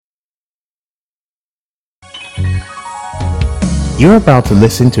You're about to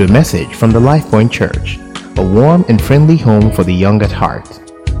listen to a message from the LifePoint Church, a warm and friendly home for the young at heart.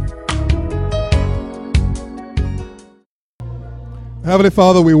 Heavenly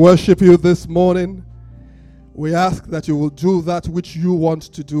Father, we worship you this morning. We ask that you will do that which you want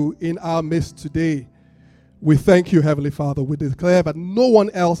to do in our midst today. We thank you, Heavenly Father. We declare that no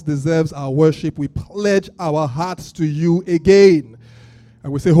one else deserves our worship. We pledge our hearts to you again.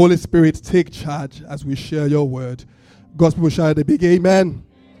 And we say, Holy Spirit, take charge as we share your word. God's people shout a big amen.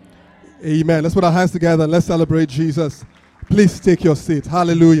 Amen. Let's put our hands together and let's celebrate Jesus. Please take your seat.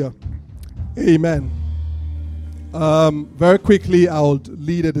 Hallelujah. Amen. Very quickly, I'll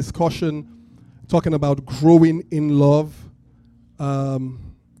lead a discussion talking about growing in love. I'd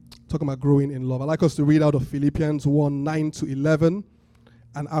like us to read out of Philippians 1, 9 to 11.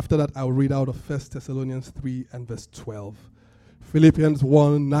 And after that, I'll read out of 1 Thessalonians 3 and verse 12. Philippians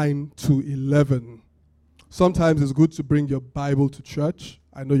 1, 9 to 11. Sometimes it's good to bring your Bible to church.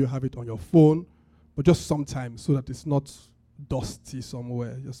 I know you have it on your phone, but just sometimes so that it's not dusty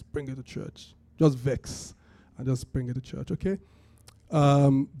somewhere. Just bring it to church. Just vex and just bring it to church, okay?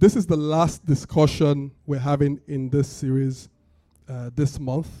 This is the last discussion we're having in this series this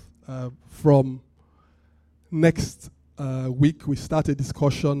month. From next week, we start a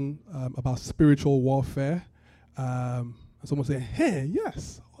discussion about spiritual warfare. Someone say, hey,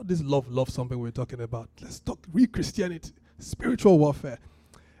 yes, all this love something we're talking about. Let's talk real Christianity, spiritual warfare.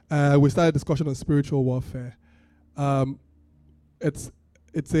 We started a discussion on spiritual warfare. It's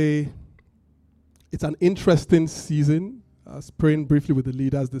an interesting season. I was praying briefly with the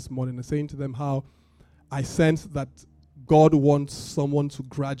leaders this morning and saying to them how I sense that God wants someone to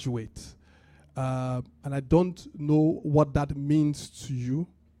graduate. And I don't know what that means to you.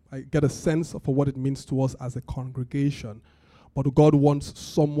 I get a sense for what it means to us as a congregation. But God wants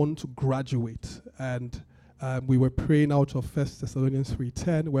someone to graduate. And we were praying out of 1 Thessalonians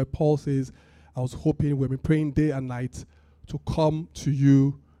 3:10, where Paul says, I was hoping we've been praying day and night to come to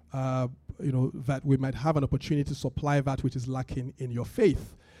you, that we might have an opportunity to supply that which is lacking in your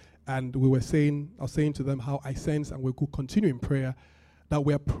faith. And I was saying to them how I sense, and we could continue in prayer, that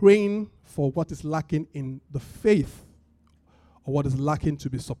we are praying for what is lacking in the faith, or what is lacking to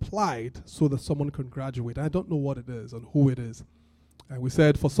be supplied so that someone can graduate. And I don't know what it is and who it is. And we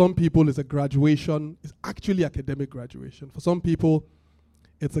said for some people it's a graduation, it's actually academic graduation. For some people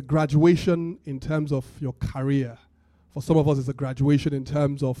it's a graduation in terms of your career. For some of us it's a graduation in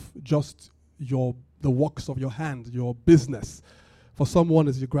terms of just the works of your hand, your business. For someone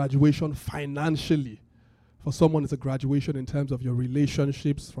it's a graduation financially. For someone it's a graduation in terms of your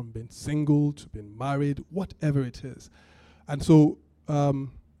relationships, from being single to being married, whatever it is. And so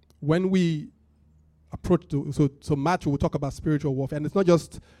when we approach so Matthew will talk about spiritual warfare, and it's not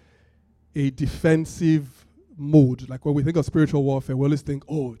just a defensive mode. Like when we think of spiritual warfare, we always think,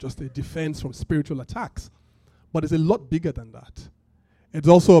 just a defense from spiritual attacks. But it's a lot bigger than that. It's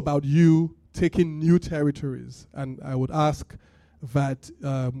also about you taking new territories. And I would ask that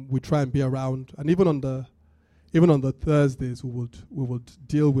we try and be around, and even on the Thursdays, we would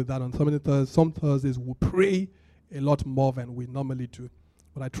deal with that. On some Thursdays, we'll pray a lot more than we normally do.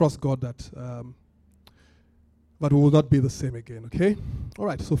 But I trust God that we will not be the same again, okay? All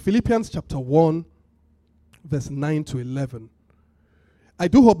right, so Philippians chapter 1, verse 9 to 11. I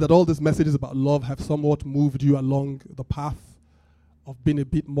do hope that all these messages about love have somewhat moved you along the path of being a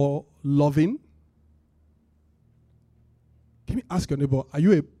bit more loving. Can you ask your neighbor, are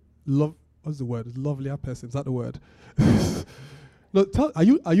you what's the word? Lovelier person, is that the word? No, are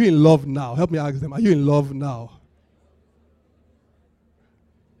you in love now? Help me ask them, are you in love now?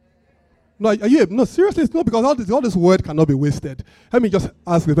 No, seriously, it's not, because all this word cannot be wasted. Let me just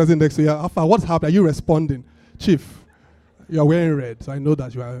ask the person next to you, Alpha, what's happening? Are you responding? Chief, you are wearing red, so I know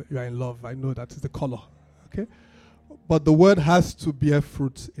that you are in love. I know that is the color, okay? But the word has to bear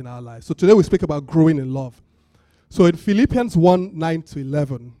fruit in our lives. So today we speak about growing in love. So in Philippians 1, 9 to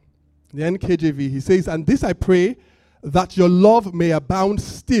 11, the NKJV, he says, and this I pray, that your love may abound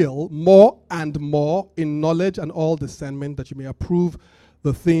still more and more in knowledge and all discernment, that you may approve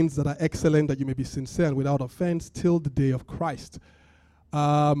the things that are excellent, that you may be sincere and without offense till the day of Christ.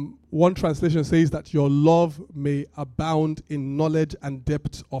 One translation says that your love may abound in knowledge and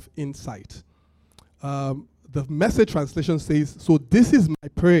depth of insight. The Message translation says, so this is my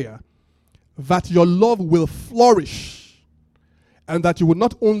prayer, that your love will flourish, and that you will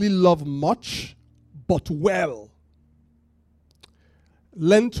not only love much, but well.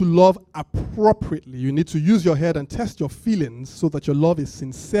 Learn to love appropriately. You need to use your head and test your feelings so that your love is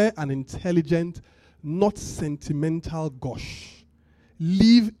sincere and intelligent, not sentimental gush.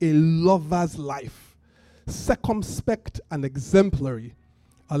 Live a lover's life. circumspect and exemplary,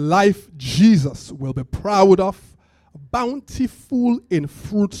 a life Jesus will be proud of, bountiful in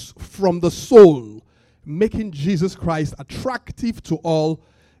fruits from the soul, making Jesus Christ attractive to all,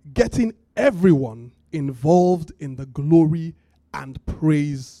 getting everyone involved in the glory and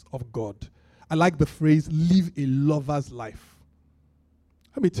praise of God. I like the phrase, live a lover's life.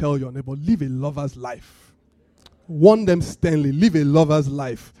 Let me tell your neighbor, live a lover's life. Warn them sternly, live a lover's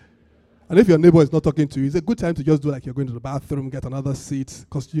life. And if your neighbor is not talking to you, it's a good time to just do like you're going to the bathroom, get another seat,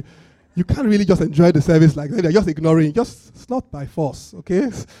 because you can't really just enjoy the service like that. They're just ignoring. It's not by force, okay?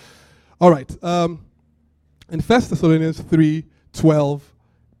 All right. In 1 Thessalonians 3:12,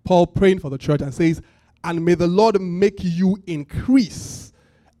 Paul praying for the church and says, and may the Lord make you increase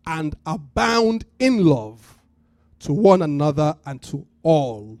and abound in love to one another and to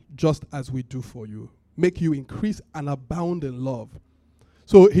all, just as we do for you. Make you increase and abound in love.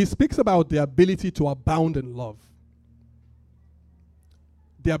 So he speaks about the ability to abound in love.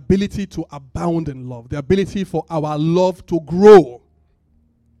 The ability to abound in love. The ability for our love to grow.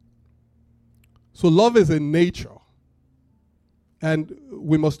 So love is in nature. And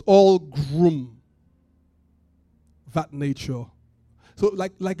we must all groom that nature. So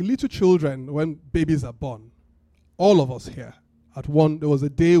like little children, when babies are born, all of us here, there was a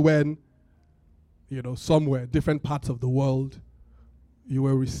day when, somewhere, different parts of the world, you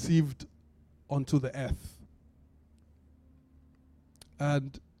were received onto the earth.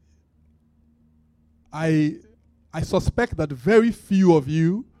 And I suspect that very few of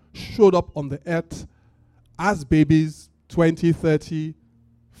you showed up on the earth as babies 20, 30,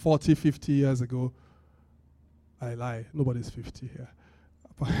 40, 50 years ago. I lie. Nobody's 50 here.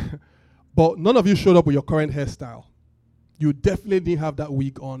 But none of you showed up with your current hairstyle. You definitely didn't have that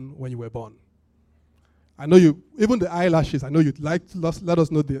wig on when you were born. I know even the eyelashes, I know you'd like to let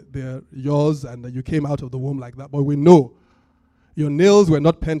us know they're yours and that you came out of the womb like that, but we know your nails were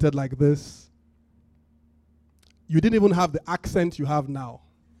not painted like this. You didn't even have the accent you have now.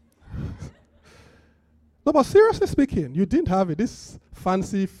 No, but seriously speaking, you didn't have it. This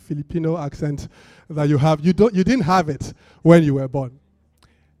fancy Filipino accent that you have, you didn't have it when you were born.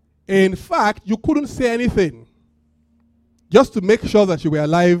 In fact, you couldn't say anything. Just to make sure that you were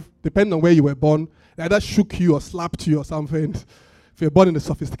alive, depending on where you were born, they either shook you or slapped you or something. If you're born in a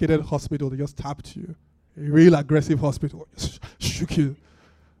sophisticated hospital, they just tapped you. A real aggressive hospital, just shook you.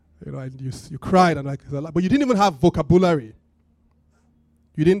 And you cried, but you didn't even have vocabulary.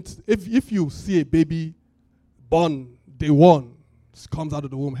 You didn't. If you see a baby born day one, comes out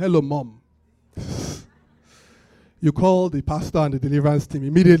of the womb, hello mom. You call the pastor and the deliverance team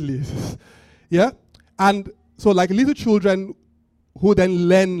immediately. Yeah? And so like little children who then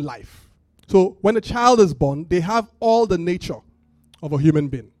learn life. So when a child is born, they have all the nature of a human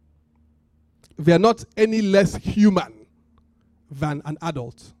being. They are not any less human than an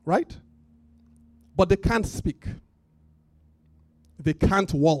adult, right? But they can't speak. They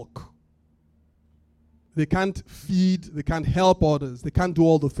can't walk. They can't feed. They can't help others. They can't do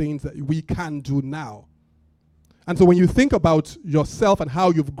all the things that we can do now. And so when you think about yourself and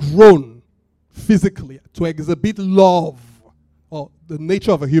how you've grown physically to exhibit love or the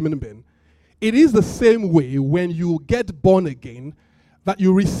nature of a human being, it is the same way when you get born again that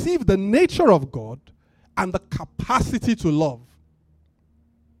you receive the nature of God and the capacity to love.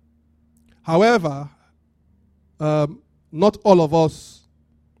 However, not all of us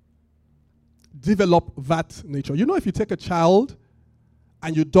develop that nature. If you take a child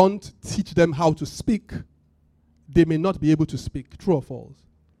and you don't teach them how to speak, they may not be able to speak. True or false?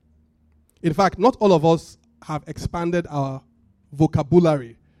 In fact, not all of us have expanded our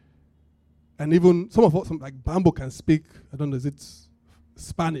vocabulary. And even some of us, like Bambo, can speak, I don't know, is it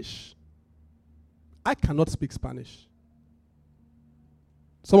Spanish? I cannot speak Spanish.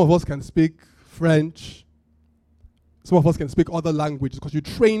 Some of us can speak French. Some of us can speak other languages because you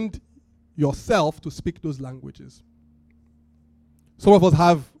trained yourself to speak those languages. Some of us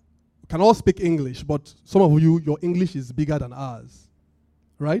can all speak English, but some of you, your English is bigger than ours,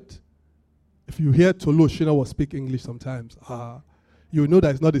 right? If you hear Tolu Shina will speak English sometimes, you know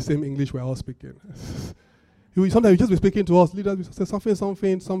that it's not the same English we're all speaking. Sometimes you just be speaking to us, leaders, we say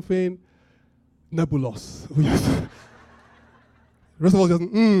something nebulous. The rest of us just,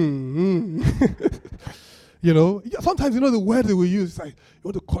 sometimes, the word that we use, it's like,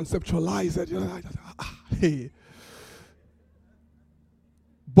 you want to conceptualize it, hey.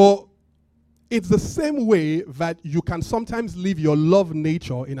 But it's the same way that you can sometimes live your love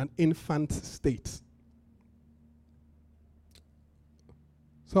nature in an infant state.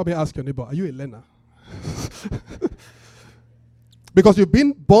 So I'll be asking your neighbor, are you a learner? Because you've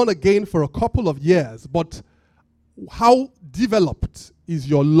been born again for a couple of years, but how developed is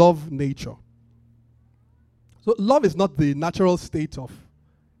your love nature? So love is not the natural state of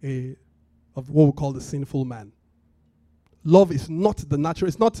what we call the sinful man. Love is not the natural.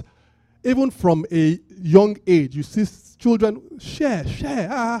 It's not, even from a young age, you see children, share.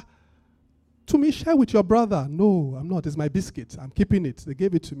 To me, share with your brother. No, I'm not. It's my biscuit. I'm keeping it. They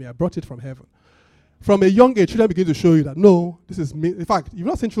gave it to me. I brought it from heaven. From a young age, children begin to show you that, no, this is me. In fact, you've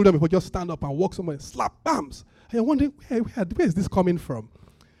not seen children before just stand up and walk somewhere and slap, bams. And you're wondering, where is this coming from?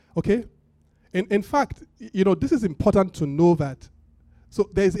 Okay? In fact, this is important to know that. So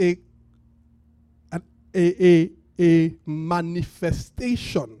there's a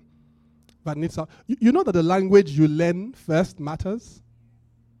manifestation that needs to. You know that the language you learn first matters?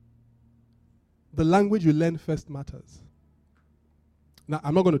 The language you learn first matters. Now,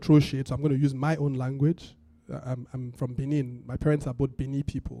 I'm not going to throw shade, so I'm going to use my own language. I'm from Benin. My parents are both Bini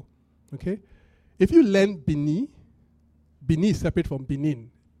people. Okay? If you learn Bini is separate from Benin.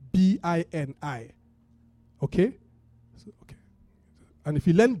 B-I-N-I. Okay? Okay. And if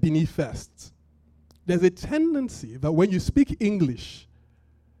you learn Bini first, there's a tendency that when you speak English,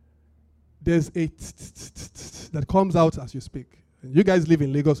 there's a that comes out as you speak. And you guys live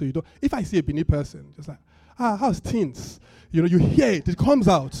in Lagos, so you don't. If I see a Bini person, just like, how's teens? You hear it comes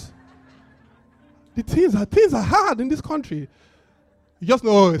out. The teens are hard in this country. You just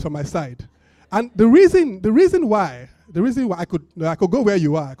know it's from my side. And the reason why I could go where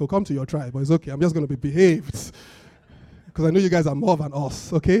you are, I could come to your tribe, but it's okay. I'm just going to be behaved because I know you guys are more than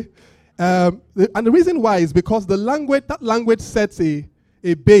us. Okay, and the reason why is because that language sets a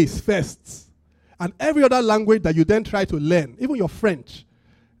base first, and every other language that you then try to learn, even your French,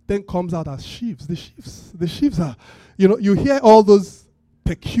 then comes out as sheaves. The sheaves are, you hear all those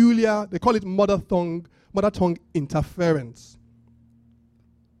peculiar. They call it mother tongue interference.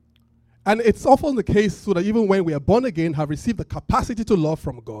 And it's often the case so that even when we are born again, have received the capacity to love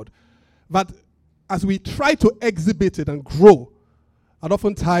from God, that as we try to exhibit it and grow, and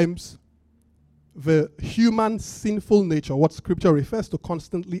oftentimes the human sinful nature, what Scripture refers to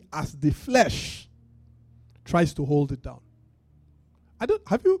constantly as the flesh, tries to hold it down.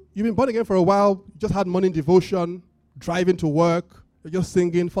 You've been born again for a while, you just had morning devotion, driving to work, you're just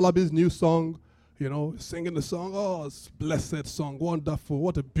singing, Falabi's new song, singing the song, oh, it's a blessed song, wonderful,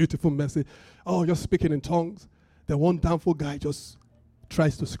 what a beautiful message. Oh, just speaking in tongues. Then one downful guy just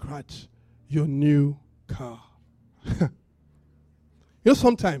tries to scratch your new car.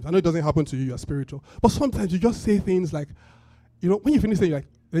 Sometimes, I know it doesn't happen to you, you're spiritual, but sometimes you just say things like, when you finish saying,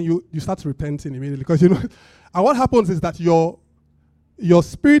 then you start repenting immediately, because, and what happens is that your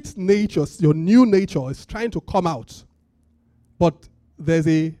spirit nature, your new nature is trying to come out, but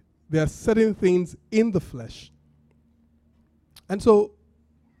there are certain things in the flesh. And so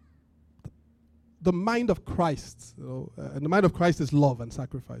the mind of Christ, and the mind of Christ is love and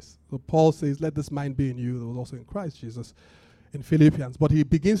sacrifice. So Paul says, let this mind be in you that was also in Christ Jesus in Philippians. But he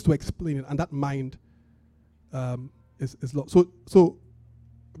begins to explain it, and that mind is love. So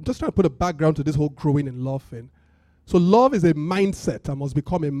I'm just trying to put a background to this whole growing in love thing. So love is a mindset and must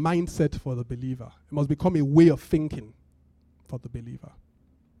become a mindset for the believer. It must become a way of thinking for the believer.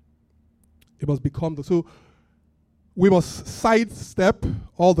 It must become so we must sidestep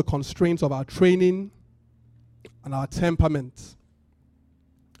all the constraints of our training and our temperament.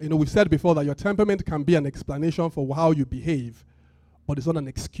 We've said before that your temperament can be an explanation for how you behave, but it's not an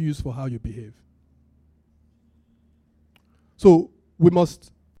excuse for how you behave. So we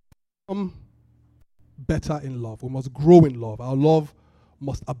must become better in love. We must grow in love. Our love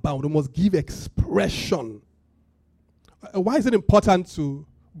must abound. We must give expression. Why is it important to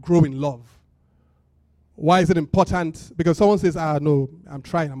grow in love? Why is it important? Because someone says, no, I'm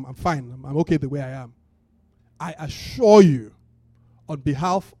trying, I'm fine, I'm okay the way I am. I assure you, on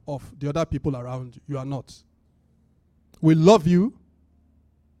behalf of the other people around you, you are not. We love you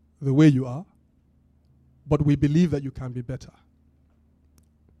the way you are, but we believe that you can be better.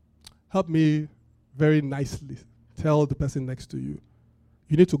 Help me very nicely tell the person next to you,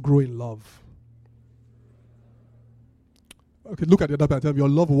 you need to grow in love. Okay, look at the other person and tell me your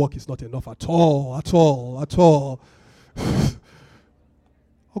love work is not enough at all.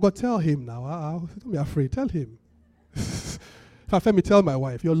 Oh God, tell him now. Don't be afraid. Tell him. If I let me tell my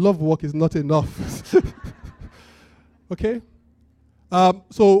wife, your love work is not enough. Okay?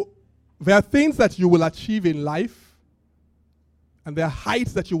 So there are things that you will achieve in life, and there are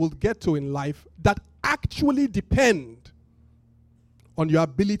heights that you will get to in life that actually depend on your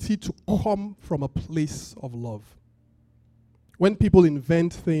ability to come from a place of love. When people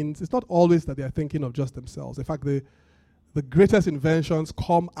invent things, it's not always that they're thinking of just themselves. In fact, the greatest inventions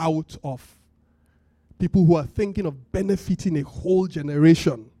come out of people who are thinking of benefiting a whole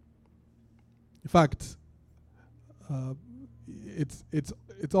generation. In fact,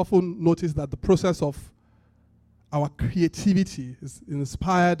 it's often noticed that the process of our creativity is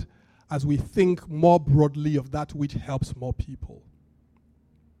inspired as we think more broadly of that which helps more people.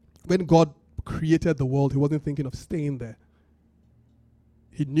 When God created the world, he wasn't thinking of staying there.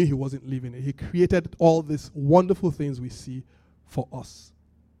 He knew he wasn't leaving it. He created all these wonderful things we see for us.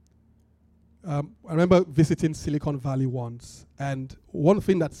 I remember visiting Silicon Valley once, and one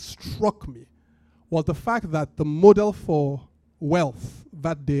thing that struck me was the fact that the model for wealth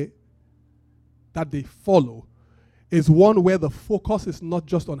that they follow is one where the focus is not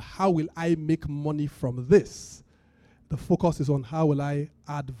just on how will I make money from this. The focus is on how will I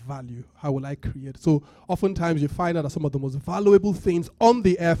add value, how will I create. So oftentimes you find out that some of the most valuable things on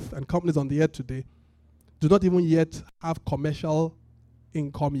the earth and companies on the earth today do not even yet have commercial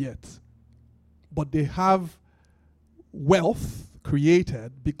income yet. But they have wealth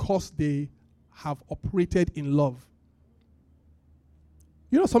created because they have operated in love.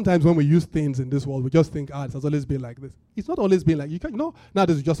 You know, sometimes when we use things in this world, we just think, it has always been like this. It's not always been like, now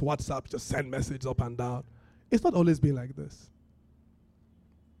this is just WhatsApp, just send messages up and down. It's not always been like this.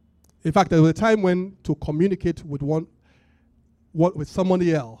 In fact, there was a time when to communicate with with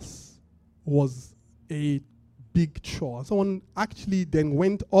somebody else was a big chore. Someone actually then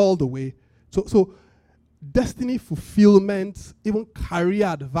went all the way. So destiny fulfillment, even career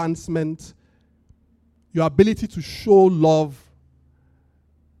advancement, your ability to show love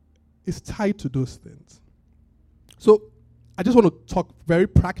is tied to those things. So I just want to talk very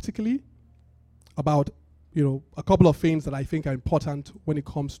practically about a couple of things that I think are important when it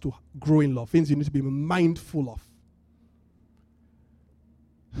comes to growing love, things you need to be mindful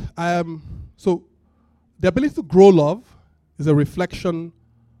of. So the ability to grow love is a reflection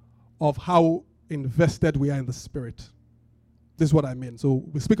of how invested we are in the Spirit. This is what I mean. So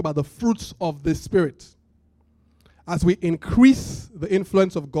we speak about the fruits of the Spirit. As we increase the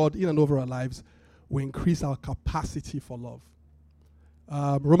influence of God in and over our lives, we increase our capacity for love.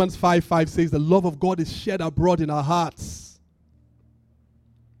 Romans 5:5 says the love of God is shed abroad in our hearts.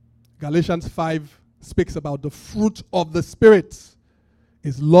 Galatians 5 speaks about the fruit of the Spirit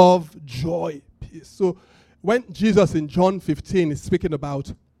is love, joy, peace. So when Jesus in John 15 is speaking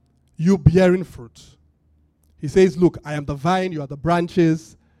about you bearing fruit, he says, look, I am the vine, you are the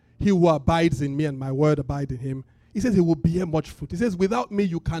branches. He who abides in me and my word abide in him. He says he will bear much fruit. He says, without me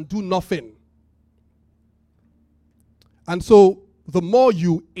you can do nothing. And so the more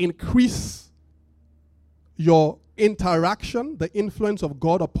you increase your interaction, the influence of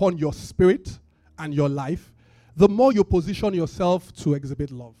God upon your spirit and your life, the more you position yourself to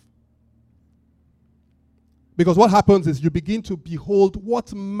exhibit love. Because what happens is you begin to behold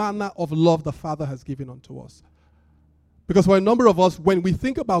what manner of love the Father has given unto us. Because for a number of us, when we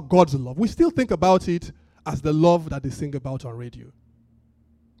think about God's love, we still think about it as the love that they sing about on radio.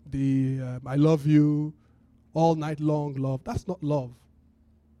 The I love you, all night long love. That's not love.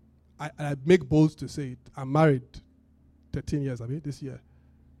 I make bold to say it. I'm married 13 years, this year.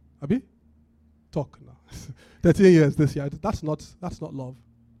 Talk now. 13 years this year. That's not love.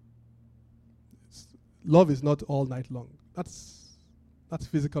 Love is not all night long. That's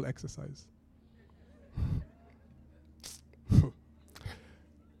physical exercise.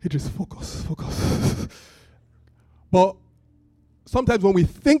 Idris, focus. But sometimes when we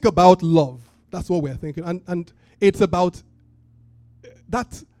think about love, that's what we're thinking. And it's about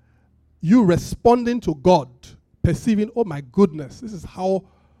that you responding to God, perceiving, oh my goodness, this is how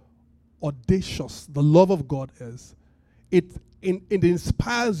audacious the love of God is. It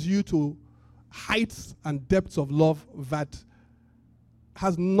inspires you to heights and depths of love that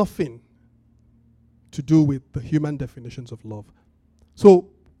has nothing to do with the human definitions of love. So,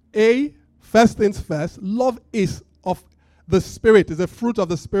 first things first, love is of the Spirit, is a fruit of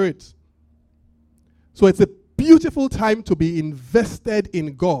the Spirit. So it's a beautiful time to be invested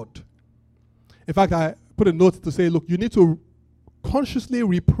in God. In fact, I put a note to say, look, you need to consciously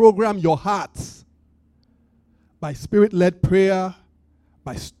reprogram your hearts by Spirit-led prayer,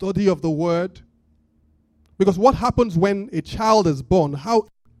 by study of the Word. Because what happens when a child is born, how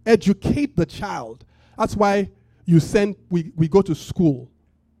educate the child. That's why we go to school.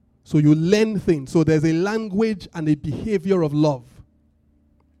 So you learn things. So there's a language and a behavior of love.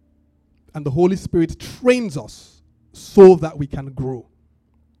 And the Holy Spirit trains us so that we can grow.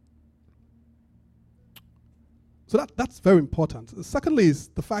 So that's very important. Secondly is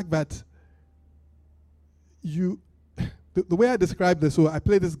the fact that the way I describe this, so I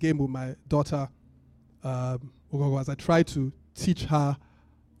play this game with my daughter as I try to teach her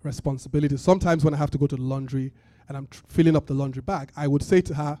responsibility. Sometimes when I have to go to the laundry and I'm filling up the laundry bag, I would say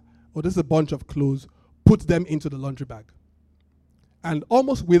to her, oh, this is a bunch of clothes, put them into the laundry bag. And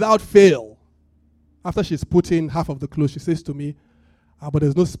almost without fail, after she's put in half of the clothes, she says to me, but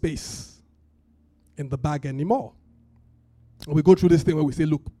there's no space in the bag anymore. And we go through this thing where we say,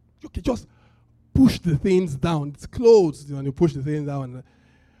 look, you can just push the things down. It's clothes, and you push the things down.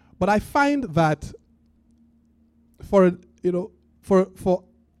 But I find that for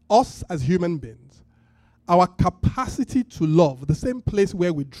us as human beings, our capacity to love, the same place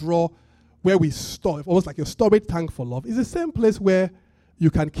where we store, almost like your storage tank for love, is the same place where you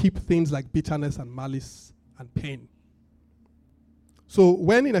can keep things like bitterness and malice and pain. So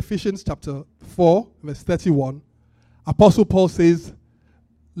when in Ephesians chapter 4, verse 31, Apostle Paul says,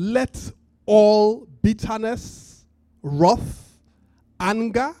 let all bitterness, wrath,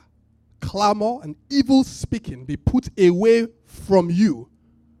 anger, clamor, and evil speaking be put away from you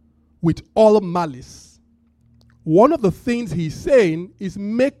with all malice. One of the things he's saying is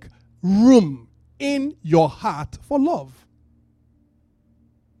make room in your heart for love.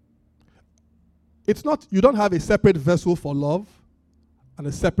 It's not, you don't have a separate vessel for love and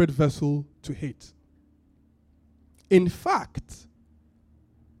a separate vessel to hate. In fact,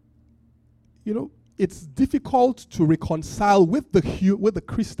 it's difficult to reconcile with the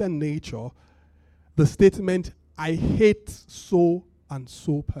Christian nature the statement, I hate so and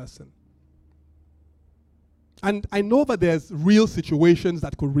so person. And I know that there's real situations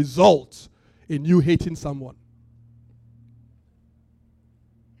that could result in you hating someone.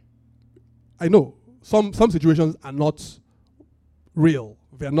 I know some situations are not real.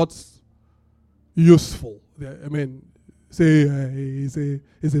 They're not useful. Say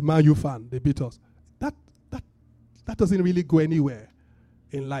he's a Man U fan, they beat us. That doesn't really go anywhere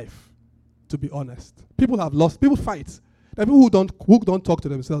in life, to be honest. People fight. There are people who don't talk to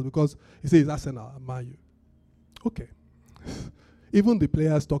themselves because he says Arsenal and Man U. Okay. Even the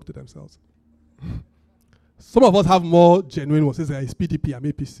players talk to themselves. Some of us have more genuine ones. It's PDP and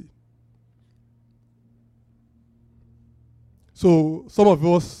APC. So some of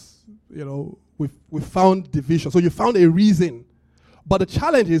us, we've found division. So you found a reason. But the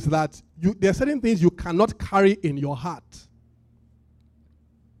challenge is that there are certain things you cannot carry in your heart.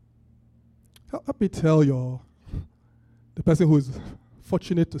 Let me tell the person who is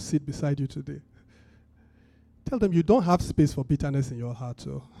fortunate to sit beside you today. Tell them you don't have space for bitterness in your heart.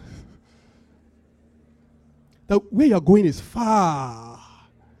 So the where you're going is far.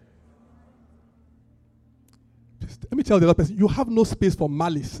 Let me tell the other person, you have no space for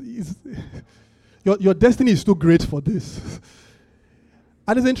malice. Your destiny is too great for this.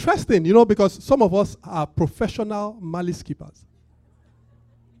 And it's interesting, because some of us are professional malice keepers.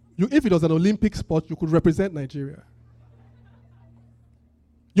 If it was an Olympic sport, you could represent Nigeria.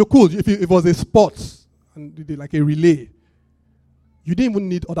 You could, if it was a sport, and you did like a relay. You didn't even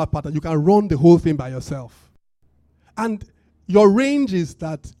need other partners. You can run the whole thing by yourself. And your range is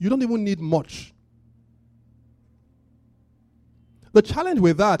that you don't even need much. The challenge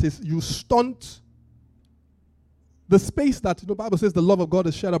with that is you stunt the space that the Bible says the love of God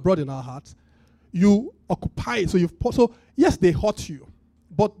is shed abroad in our hearts. You occupy it. So yes, they hurt you.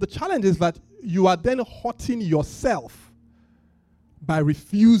 But the challenge is that you are then hurting yourself by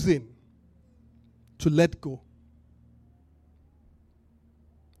refusing to let go.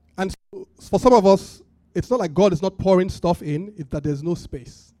 And so for some of us, it's not like God is not pouring stuff in, it's that there's no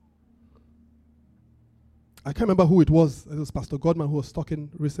space. I can't remember who it was. It was Pastor Godman who was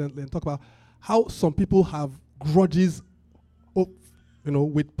talking recently and talked about how some people have grudges,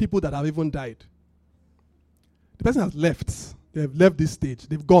 with people that have even died. The person has left. They have left this stage.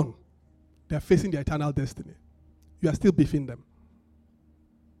 They've gone. They are facing their eternal destiny. You are still beefing them.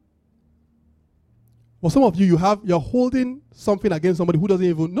 For some of you, you're holding something against somebody who doesn't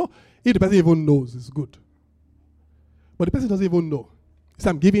even know. If the person even knows, it's good. But the person doesn't even know.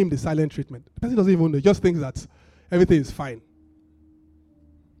 So I'm giving him the silent treatment. The person doesn't even know. He just thinks that everything is fine.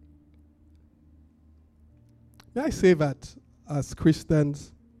 May I say that as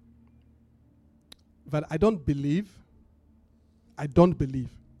Christians, that I don't believe. The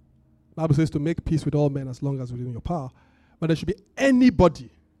Bible says to make peace with all men as long as within your power. But there should be anybody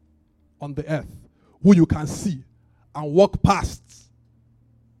on the earth who you can see and walk past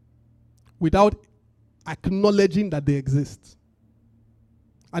without acknowledging that they exist.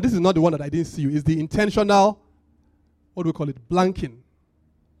 And this is not the one that I didn't see you. It's the intentional, what do we call it, blanking.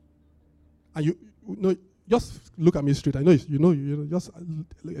 And you know, just look at me straight. I know it's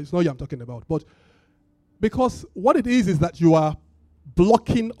not you I'm talking about. But because what it is that you are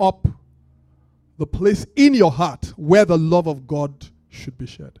blocking up the place in your heart where the love of God should be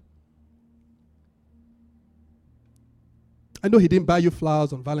shared. I know he didn't buy you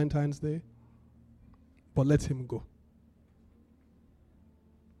flowers on Valentine's Day, but let him go.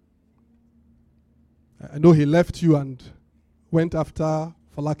 I know he left you and went after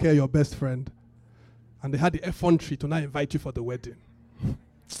Falake, your best friend, and they had the effrontery to not invite you for the wedding.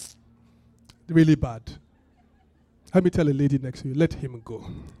 Really bad. Let me tell a lady next to you, let him go.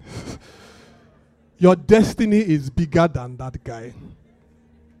 Your destiny is bigger than that guy.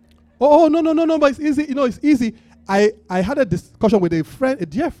 Oh, no, but it's easy. It's easy. I had a discussion with a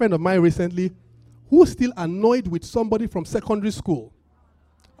dear friend of mine recently who's still annoyed with somebody from secondary school.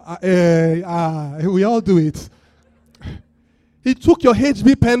 We all do it. He took your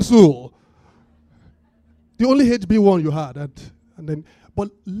HB pencil. The only HB one you had.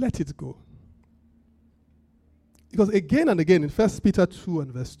 But let it go. Because again and again in 1 Peter 2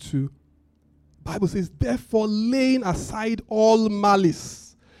 and verse 2, the Bible says, therefore laying aside all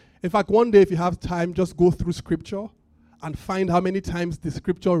malice. In fact, one day if you have time, just go through scripture and find how many times the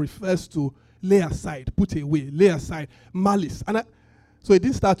scripture refers to lay aside, put away, lay aside, malice. So it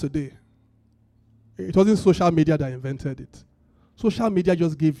didn't start today. It wasn't social media that invented it. Social media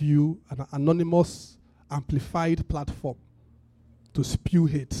just gave you an anonymous, amplified platform to spew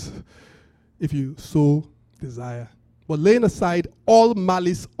hate if you so desire. But laying aside all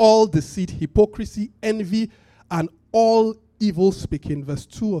malice, all deceit, hypocrisy, envy, and all evil speaking, verse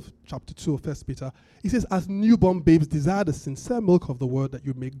 2 of chapter 2 of 1 Peter, he says, as newborn babes desire the sincere milk of the word that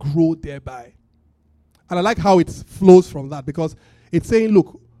you may grow thereby. And I like how it flows from that, because it's saying,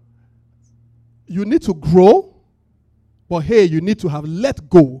 look, you need to grow, but hey, you need to have let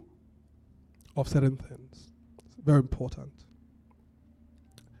go of certain things. It's very important.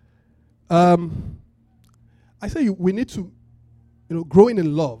 I say we need to, growing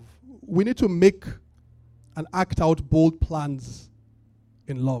in love, we need to make and act out bold plans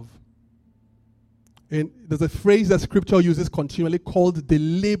in love. And there's a phrase that scripture uses continually called the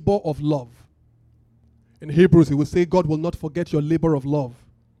labor of love. In Hebrews, it will say, God will not forget your labor of love.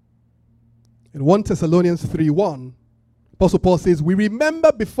 In 1 Thessalonians 3:1, Apostle Paul says, we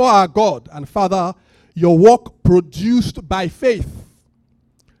remember before our God and Father your work produced by faith,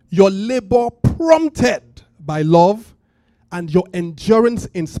 your labor prompted by love, and your endurance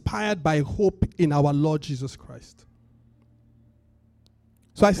inspired by hope in our Lord Jesus Christ.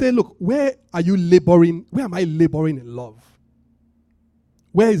 So I say, look, where are you laboring? Where am I laboring in love?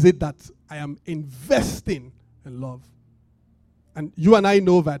 Where is it that I am investing in love? And you and I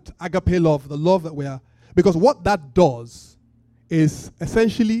know that agape love, the love that we are, because what that does is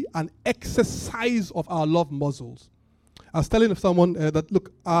essentially an exercise of our love muscles. I was telling someone that,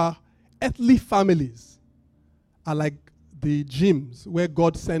 look, our earthly families are like the gyms where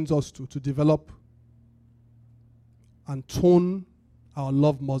God sends us to develop and tone our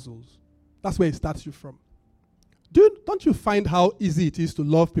love muscles. That's where it starts you from. Don't you find how easy it is to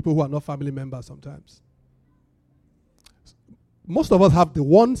love people who are not family members sometimes? Most of us have the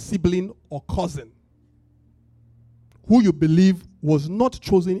one sibling or cousin who you believe was not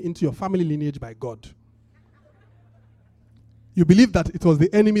chosen into your family lineage by God. You believe that it was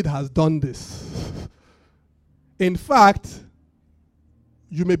the enemy that has done this. In fact,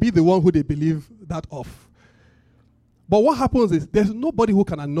 you may be the one who they believe that of. But what happens is there's nobody who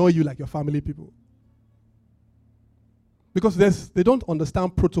can annoy you like your family people. Because they don't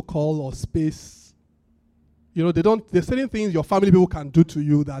understand protocol or space. There's certain things your family people can do to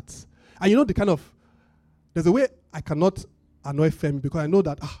you that, and there's a way I cannot annoy Femi because I know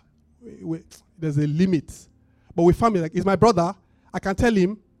that, there's a limit. But with family, like, he's my brother, I can tell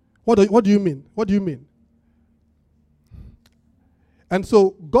him, what do you mean? What do you mean? And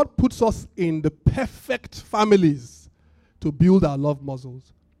so God puts us in the perfect families to build our love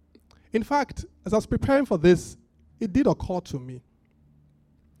muscles. In fact, as I was preparing for this, it did occur to me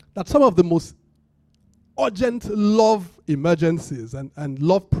that some of the most urgent love emergencies and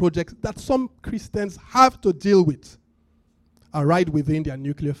love projects that some Christians have to deal with are right within their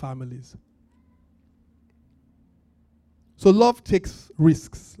nuclear families. So love takes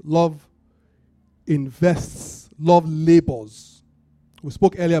risks. Love invests. Love labors. We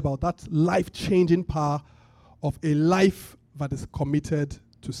spoke earlier about that life-changing power of a life that is committed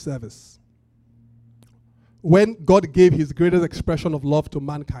to service. When God gave his greatest expression of love to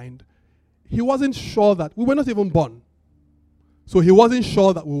mankind, he wasn't sure that, we were not even born. So he wasn't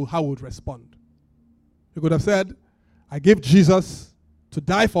sure that how we would respond. He could have said, I gave Jesus to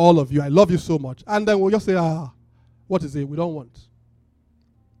die for all of you. I love you so much. And then we'll just say, what is it? We don't want.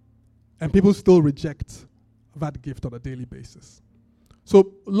 And people still reject that gift on a daily basis.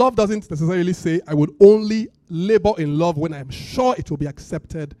 So love doesn't necessarily say I would only labor in love when I'm sure it will be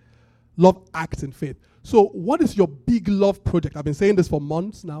accepted. Love acts in faith. So what is your big love project? I've been saying this for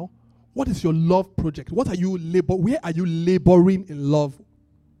months now. What is your love project? Where are you laboring in love?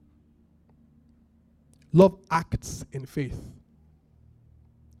 Love acts in faith.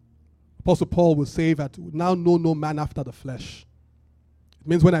 Apostle Paul will say that we now know no man after the flesh. It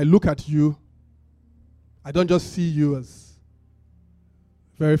means when I look at you, I don't just see you as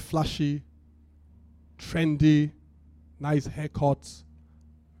very flashy, trendy, nice haircuts,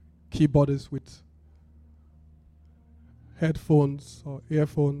 keyboardist with headphones or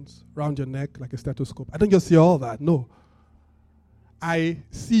earphones around your neck like a stethoscope. I don't just see all that, no. I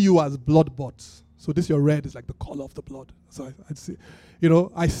see you as blood-bought. So this your red is like the color of the blood. So I see,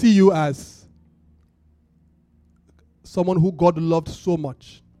 I see you as someone who God loved so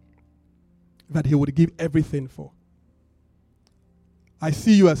much that he would give everything for. I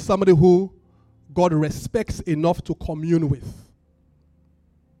see you as somebody who God respects enough to commune with.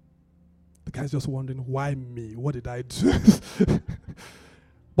 The guy's just wondering, why me? What did I do?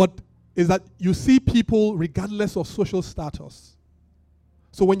 But is that you see people regardless of social status.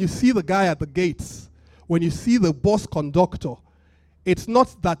 So when you see the guy at the gates, when you see the bus conductor, it's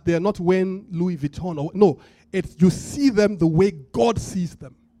not that they're not wearing Louis Vuitton. No, it's you see them the way God sees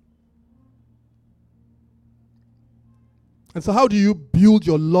them. And so how do you build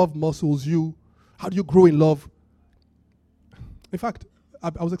your love muscles? How do you grow in love? In fact,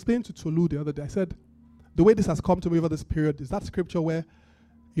 I was explaining to Tolu the other day, I said, the way this has come to me over this period is that scripture where,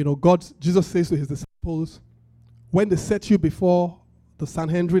 Jesus says to his disciples, when they set you before the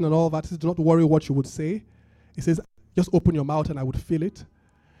Sanhedrin and all that, do not worry what you would say. He says, just open your mouth and I would fill it.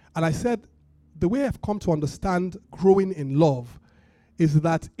 And I said, the way I've come to understand growing in love is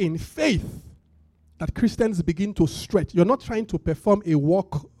that in faith, that Christians begin to stretch. You're not trying to perform a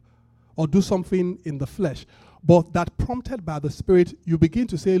walk or do something in the flesh, but that prompted by the Spirit, you begin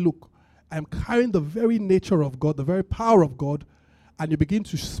to say, look, I'm carrying the very nature of God, the very power of God, and you begin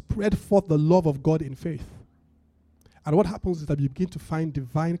to spread forth the love of God in faith. And what happens is that you begin to find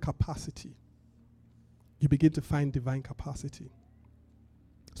divine capacity. You begin to find divine capacity.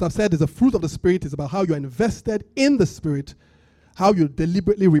 So I've said the fruit of the Spirit is about how you're invested in the Spirit, how you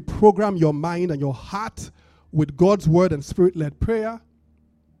deliberately reprogram your mind and your heart with God's word and Spirit-led prayer.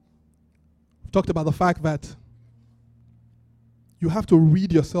 We've talked about the fact that you have to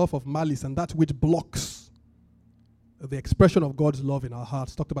rid yourself of malice and that which blocks the expression of God's love in our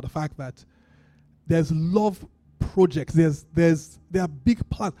hearts. Talked about the fact that there's love projects. There are big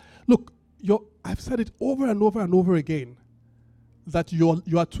plans. Look, I've said it over and over and over again that you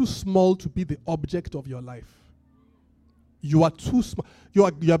are too small to be the object of your life. You are too small. You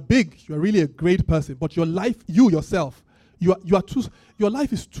are big. You are really a great person, but your life, you yourself, you are too. Your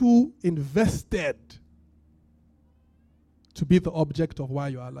life is too invested to be the object of why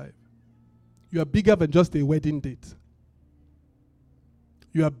you are alive. You are bigger than just a wedding date.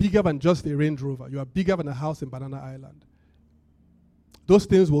 You are bigger than just a Range Rover. You are bigger than a house in Banana Island. Those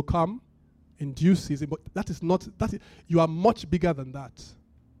things will come in due season, but you are much bigger than that.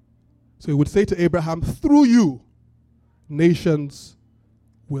 So he would say to Abraham, through you, nations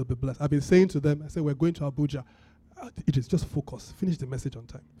will be blessed. I've been saying to them, I said, we're going to Abuja. Idris, just focus. Finish the message on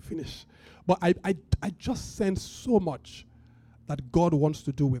time. Finish. But I just sense so much that God wants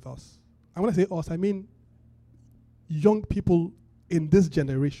to do with us. And when I say us, I mean young people in this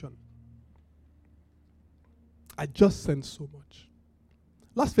generation. I just sense so much.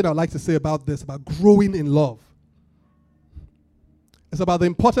 Last thing I'd like to say about this, about growing in love, it's about the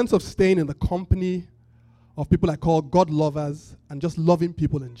importance of staying in the company of people I call God lovers and just loving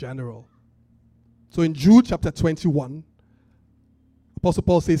people in general. So in Jude chapter 21, Apostle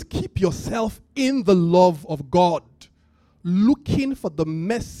Paul says, keep yourself in the love of God, looking for the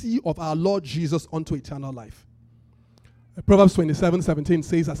mercy of our Lord Jesus unto eternal life. Proverbs 27:17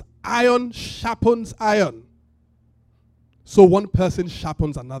 says, as iron sharpens iron, so one person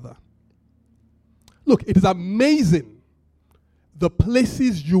sharpens another. Look, it is amazing the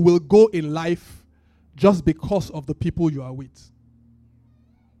places you will go in life just because of the people you are with.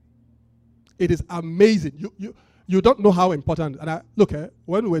 It is amazing. You don't know how important. And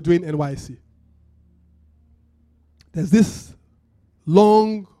when we were doing NYC, there's this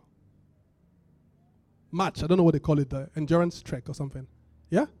long march. I don't know what they call it, the endurance trek or something.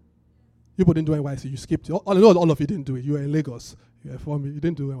 Yeah? You didn't do NYC. You skipped it. All of you didn't do it. You were in Lagos. You were for me. You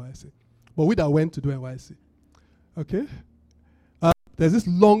didn't do NYC. But we that went to do NYC. Okay? There's this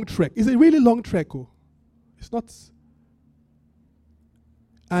long trek. It's a really long trek. Oh. It's not.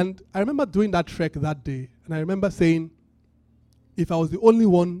 And I remember doing that trek that day. And I remember saying, if I was the only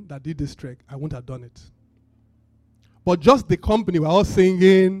one that did this trek, I wouldn't have done it. But just the company, we're all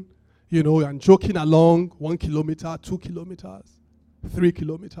singing, and joking along, 1 kilometer, 2 kilometers, 3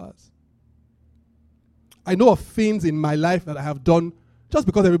 kilometers. I know of things in my life that I have done just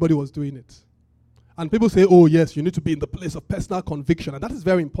because everybody was doing it. And people say, oh yes, you need to be in the place of personal conviction, and that is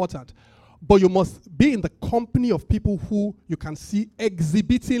very important. But you must be in the company of people who you can see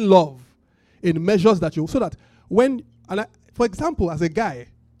exhibiting love in measures that so that for example, as a guy,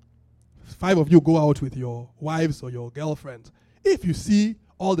 5 of you go out with your wives or your girlfriends. If you see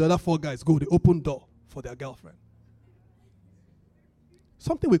all the other 4 guys go, they open door for their girlfriend.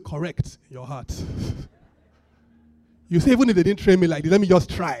 Something will correct in your heart. You say, even if they didn't train me like this, let me just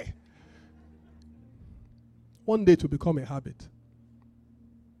try. One day to become a habit.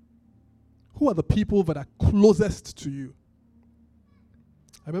 Who are the people that are closest to you?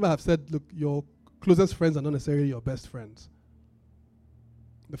 I remember I've said, look, your closest friends are not necessarily your best friends.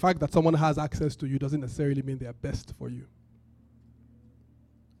 The fact that someone has access to you doesn't necessarily mean they are best for you.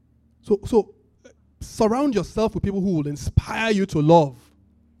 So surround yourself with people who will inspire you to love,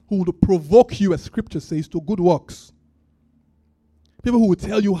 who will provoke you, as scripture says, to good works. People who will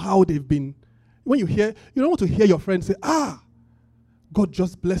tell you how they've been. When you don't want to hear your friend say, God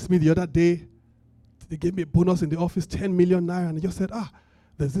just blessed me the other day. They gave me a bonus in the office, 10 million naira. And they just said,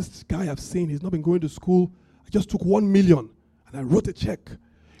 there's this guy I've seen. He's not been going to school. I just took 1 million and I wrote a check.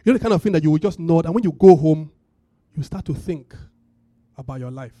 The kind of thing that you will just nod. And when you go home, you start to think about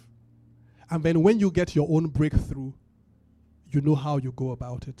your life. And then when you get your own breakthrough, you know how you go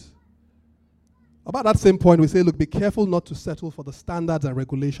about it. About that same point, we say, look, be careful not to settle for the standards and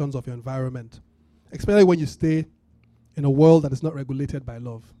regulations of your environment, especially when you stay in a world that is not regulated by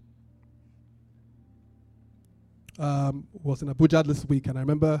love. Was in Abuja this week, and I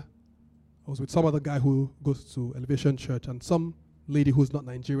remember I was with some other guy who goes to Elevation Church, and some lady who's not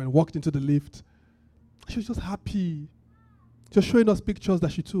Nigerian walked into the lift. She was just happy, just showing us pictures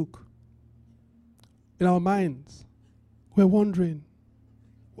that she took. In our minds, we're wondering,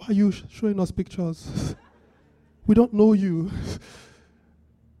 why are you showing us pictures? We don't know you.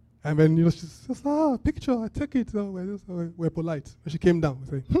 And then, she's just, picture, I take it. We're polite. When she came down, we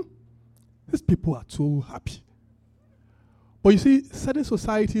say, these people are too happy. But you see, certain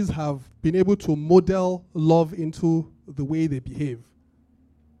societies have been able to model love into the way they behave.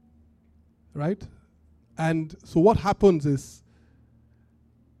 Right? And so what happens is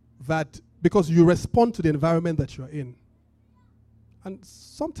that because you respond to the environment that you're in, and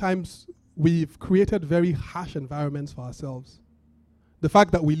sometimes we've created very harsh environments for ourselves. The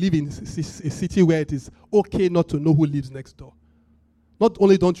fact that we live in a city where it is okay not to know who lives next door. Not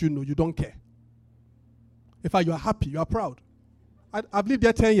only don't you know, you don't care. In fact, you are happy, you are proud. I've lived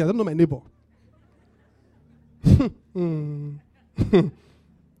there 10 years, I don't know my neighbor.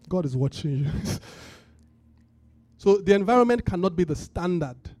 God is watching you. So the environment cannot be the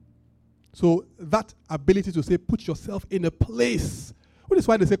standard. So that ability to say, put yourself in a place. Which is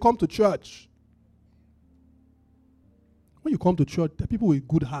why they say, come to church. When you come to church, there are people with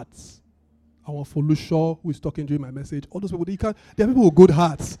good hearts. Our Folushaw, who is talking during my message, all those people, there are people with good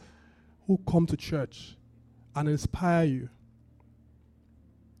hearts who come to church and inspire you.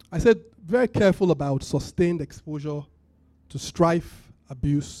 I said, very careful about sustained exposure to strife,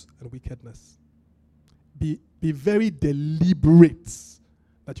 abuse, and wickedness. Be very deliberate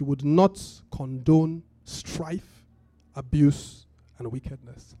that you would not condone strife, abuse, and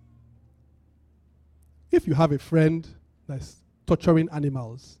wickedness. If you have a friend that's torturing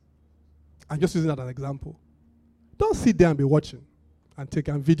animals, I'm just using that as an example, don't sit there and be watching and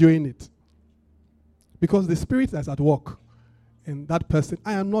videoing it. Because the spirit that's at work in that person,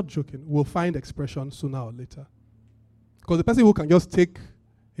 I am not joking, will find expression sooner or later. Because the person who can just take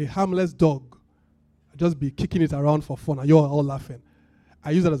a harmless dog and just be kicking it around for fun and you're all laughing, I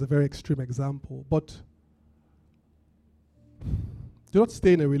use that as a very extreme example. But do not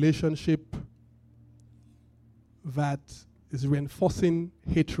stay in a relationship that is reinforcing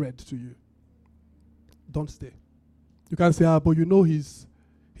hatred to you. Don't stay. You can't say, but you know his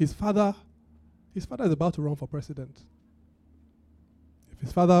father is about to run for president. If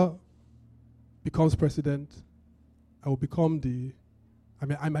his father becomes president, I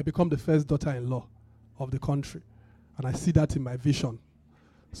might become the first daughter-in-law of the country. And I see that in my vision.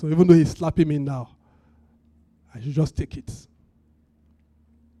 So even though he's slapping me now, I should just take it.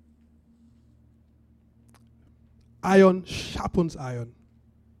 Iron sharpens iron.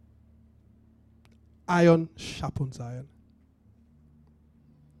 Iron sharpens iron.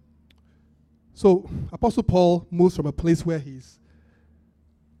 So Apostle Paul moves from a place where he's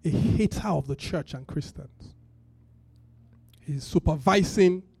a hater of the church and Christians He's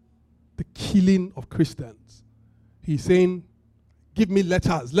supervising the killing of Christians. He's saying, give me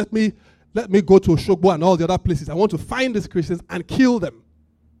letters. Let me go to Oshogbo and all the other places. I want to find these Christians and kill them.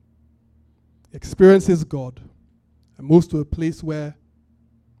 He experiences God and moves to a place where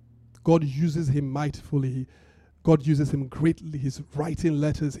God uses him mightily. God uses him greatly. He's writing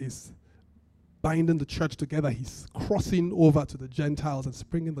letters. He's binding the church together. He's crossing over to the Gentiles and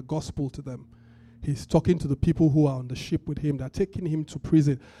bringing the gospel to them. He's talking to the people who are on the ship with him. They're taking him to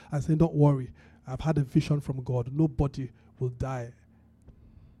prison and saying, don't worry, I've had a vision from God. Nobody will die.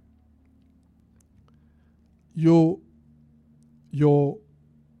 Your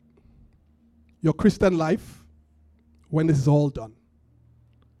Christian life, when this is all done,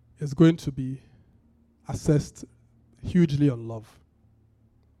 is going to be assessed hugely on love.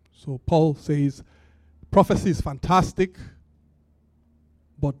 So Paul says, prophecy is fantastic,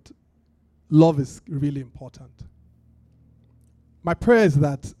 but love is really important. My prayer is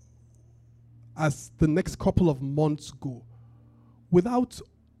that as the next couple of months go, without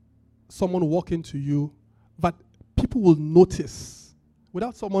someone walking to you, that people will notice,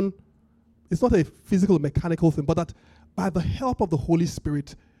 without someone, it's not a physical, mechanical thing, but that by the help of the Holy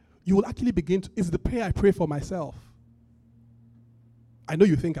Spirit, you will actually begin to, it's the prayer I pray for myself. I know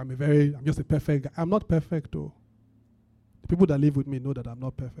you think I'm just a perfect guy. I'm not perfect, though. The people that live with me know that I'm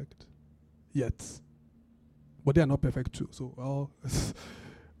not perfect yet. But they are not perfect too, so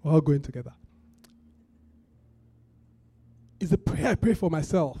we're all going together. It's a prayer I pray for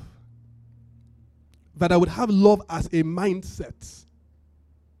myself, that I would have love as a mindset.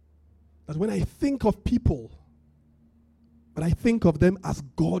 That when I think of people, that I think of them as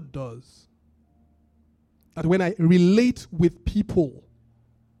God does. That when I relate with people,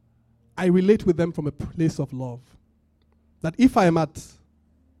 I relate with them from a place of love. That if I am at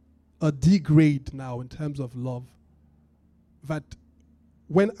a D grade now in terms of love, that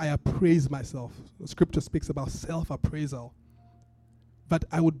when I appraise myself, the scripture speaks about self-appraisal, that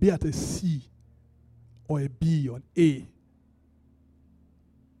I would be at a C or a B or an A.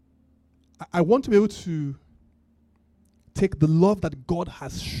 I want to be able to take the love that God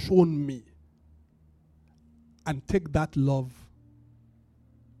has shown me and take that love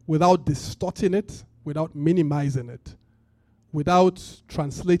without distorting it, without minimizing it, without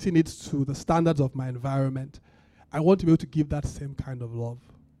translating it to the standards of my environment. I want to be able to give that same kind of love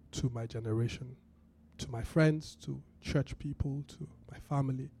to my generation, to my friends, to church people, to my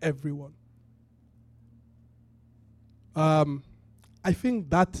family, everyone. I think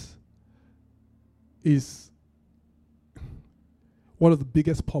that is one of the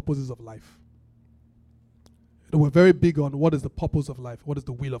biggest purposes of life. We're very big on what is the purpose of life, what is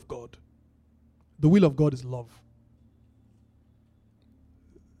the will of God. The will of God is love.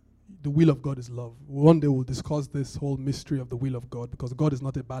 The will of God is love. One day we'll discuss this whole mystery of the will of God, because God is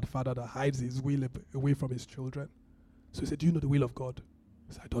not a bad father that hides his will away from his children. So he said, do you know the will of God?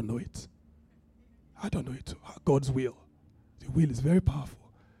 I said, I don't know it. I don't know it. God's will. The will is very powerful.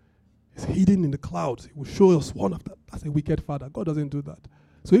 It's hidden in the clouds. He will show us one of that. That's a wicked father. God doesn't do that.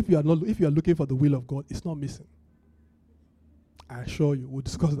 So if you are looking for the will of God, it's not missing. I assure you, we'll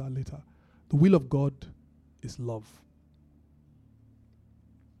discuss that later. The will of God is love.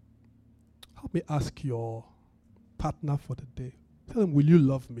 Help me ask your partner for the day. Tell them, will you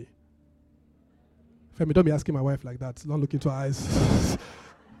love me? Femi, don't be asking my wife like that. Don't look into her eyes.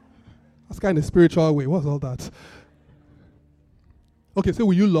 That's kind of spiritual way. What's all that? Okay, so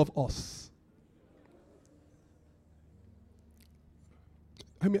will you love us?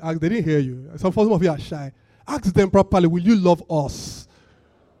 I mean, they didn't hear you. Some of you are shy. Ask them properly, will you love us?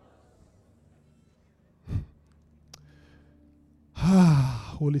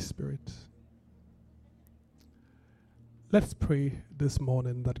 Holy Spirit. Let's pray this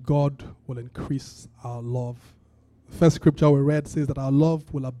morning that God will increase our love. The first scripture we read says that our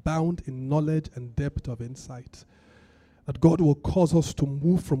love will abound in knowledge and depth of insight. That God will cause us to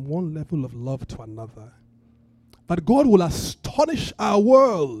move from one level of love to another. That God will astonish our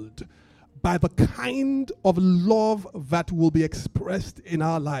world by the kind of love that will be expressed in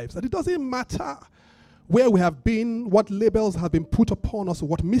our lives. That it doesn't matter where we have been, what labels have been put upon us, or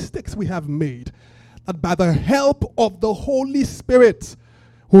what mistakes we have made. That by the help of the Holy Spirit,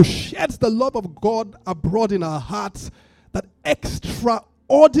 who sheds the love of God abroad in our hearts, that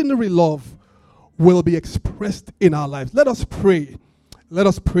extraordinary love will be expressed in our lives. Let us pray. Let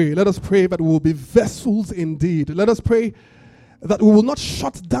us pray. Let us pray that we will be vessels indeed. Let us pray that we will not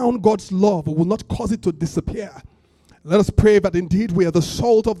shut down God's love. We will not cause it to disappear. Let us pray that indeed we are the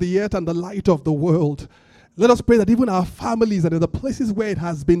salt of the earth and the light of the world. Let us pray that even our families and in the places where it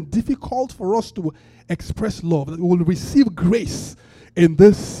has been difficult for us to express love, that we will receive grace in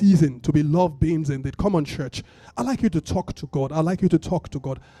this season to be love beings indeed. Come on, church. I'd like you to talk to God. I'd like you to talk to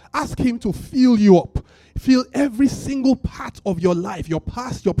God. Ask Him to fill you up. Fill every single part of your life, your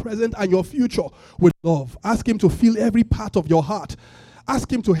past, your present, and your future with love. Ask Him to fill every part of your heart.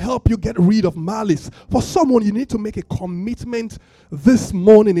 Ask Him to help you get rid of malice. For someone, you need to make a commitment this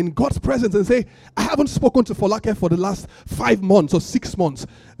morning in God's presence and say, I haven't spoken to Folake for the last 5 months or 6 months.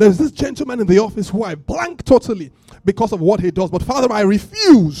 There's this gentleman in the office who I blank totally because of what he does. But Father, I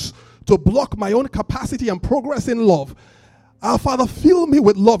refuse to block my own capacity and progress in love. Our Father, fill me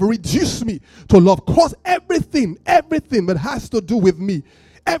with love. Reduce me to love. Cause everything that has to do with me,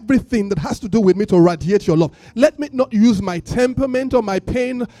 everything that has to do with me to radiate your love. Let me not use my temperament or my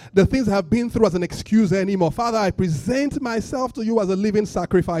pain, the things I have been through, as an excuse anymore. Father, I present myself to you as a living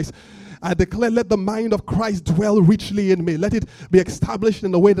sacrifice. I declare, let the mind of Christ dwell richly in me. Let it be established in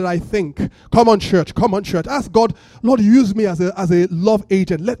the way that I think. Come on, church. Come on, church. Ask God, Lord, use me as a love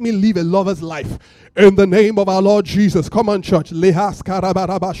agent. Let me live a lover's life. In the name of our Lord Jesus. Come on, church. Lord,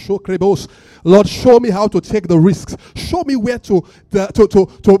 show me how to take the risks. Show me where to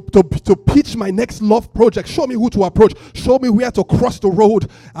pitch my next love project. Show me who to approach. Show me where to cross the road.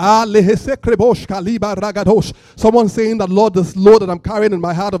 Someone saying that, Lord, this load that I'm carrying in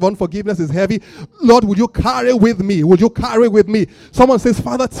my heart of unforgiveness is heavy. Lord, would you carry with me? Would you carry with me? Someone says,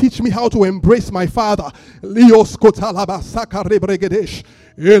 Father, teach me how to embrace my father.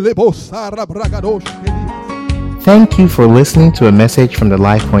 Thank you for listening to a message from the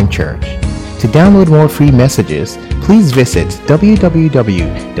LifePoint Church. To download more free messages, please visit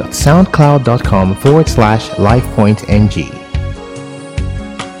www.soundcloud.com/LifePointNG.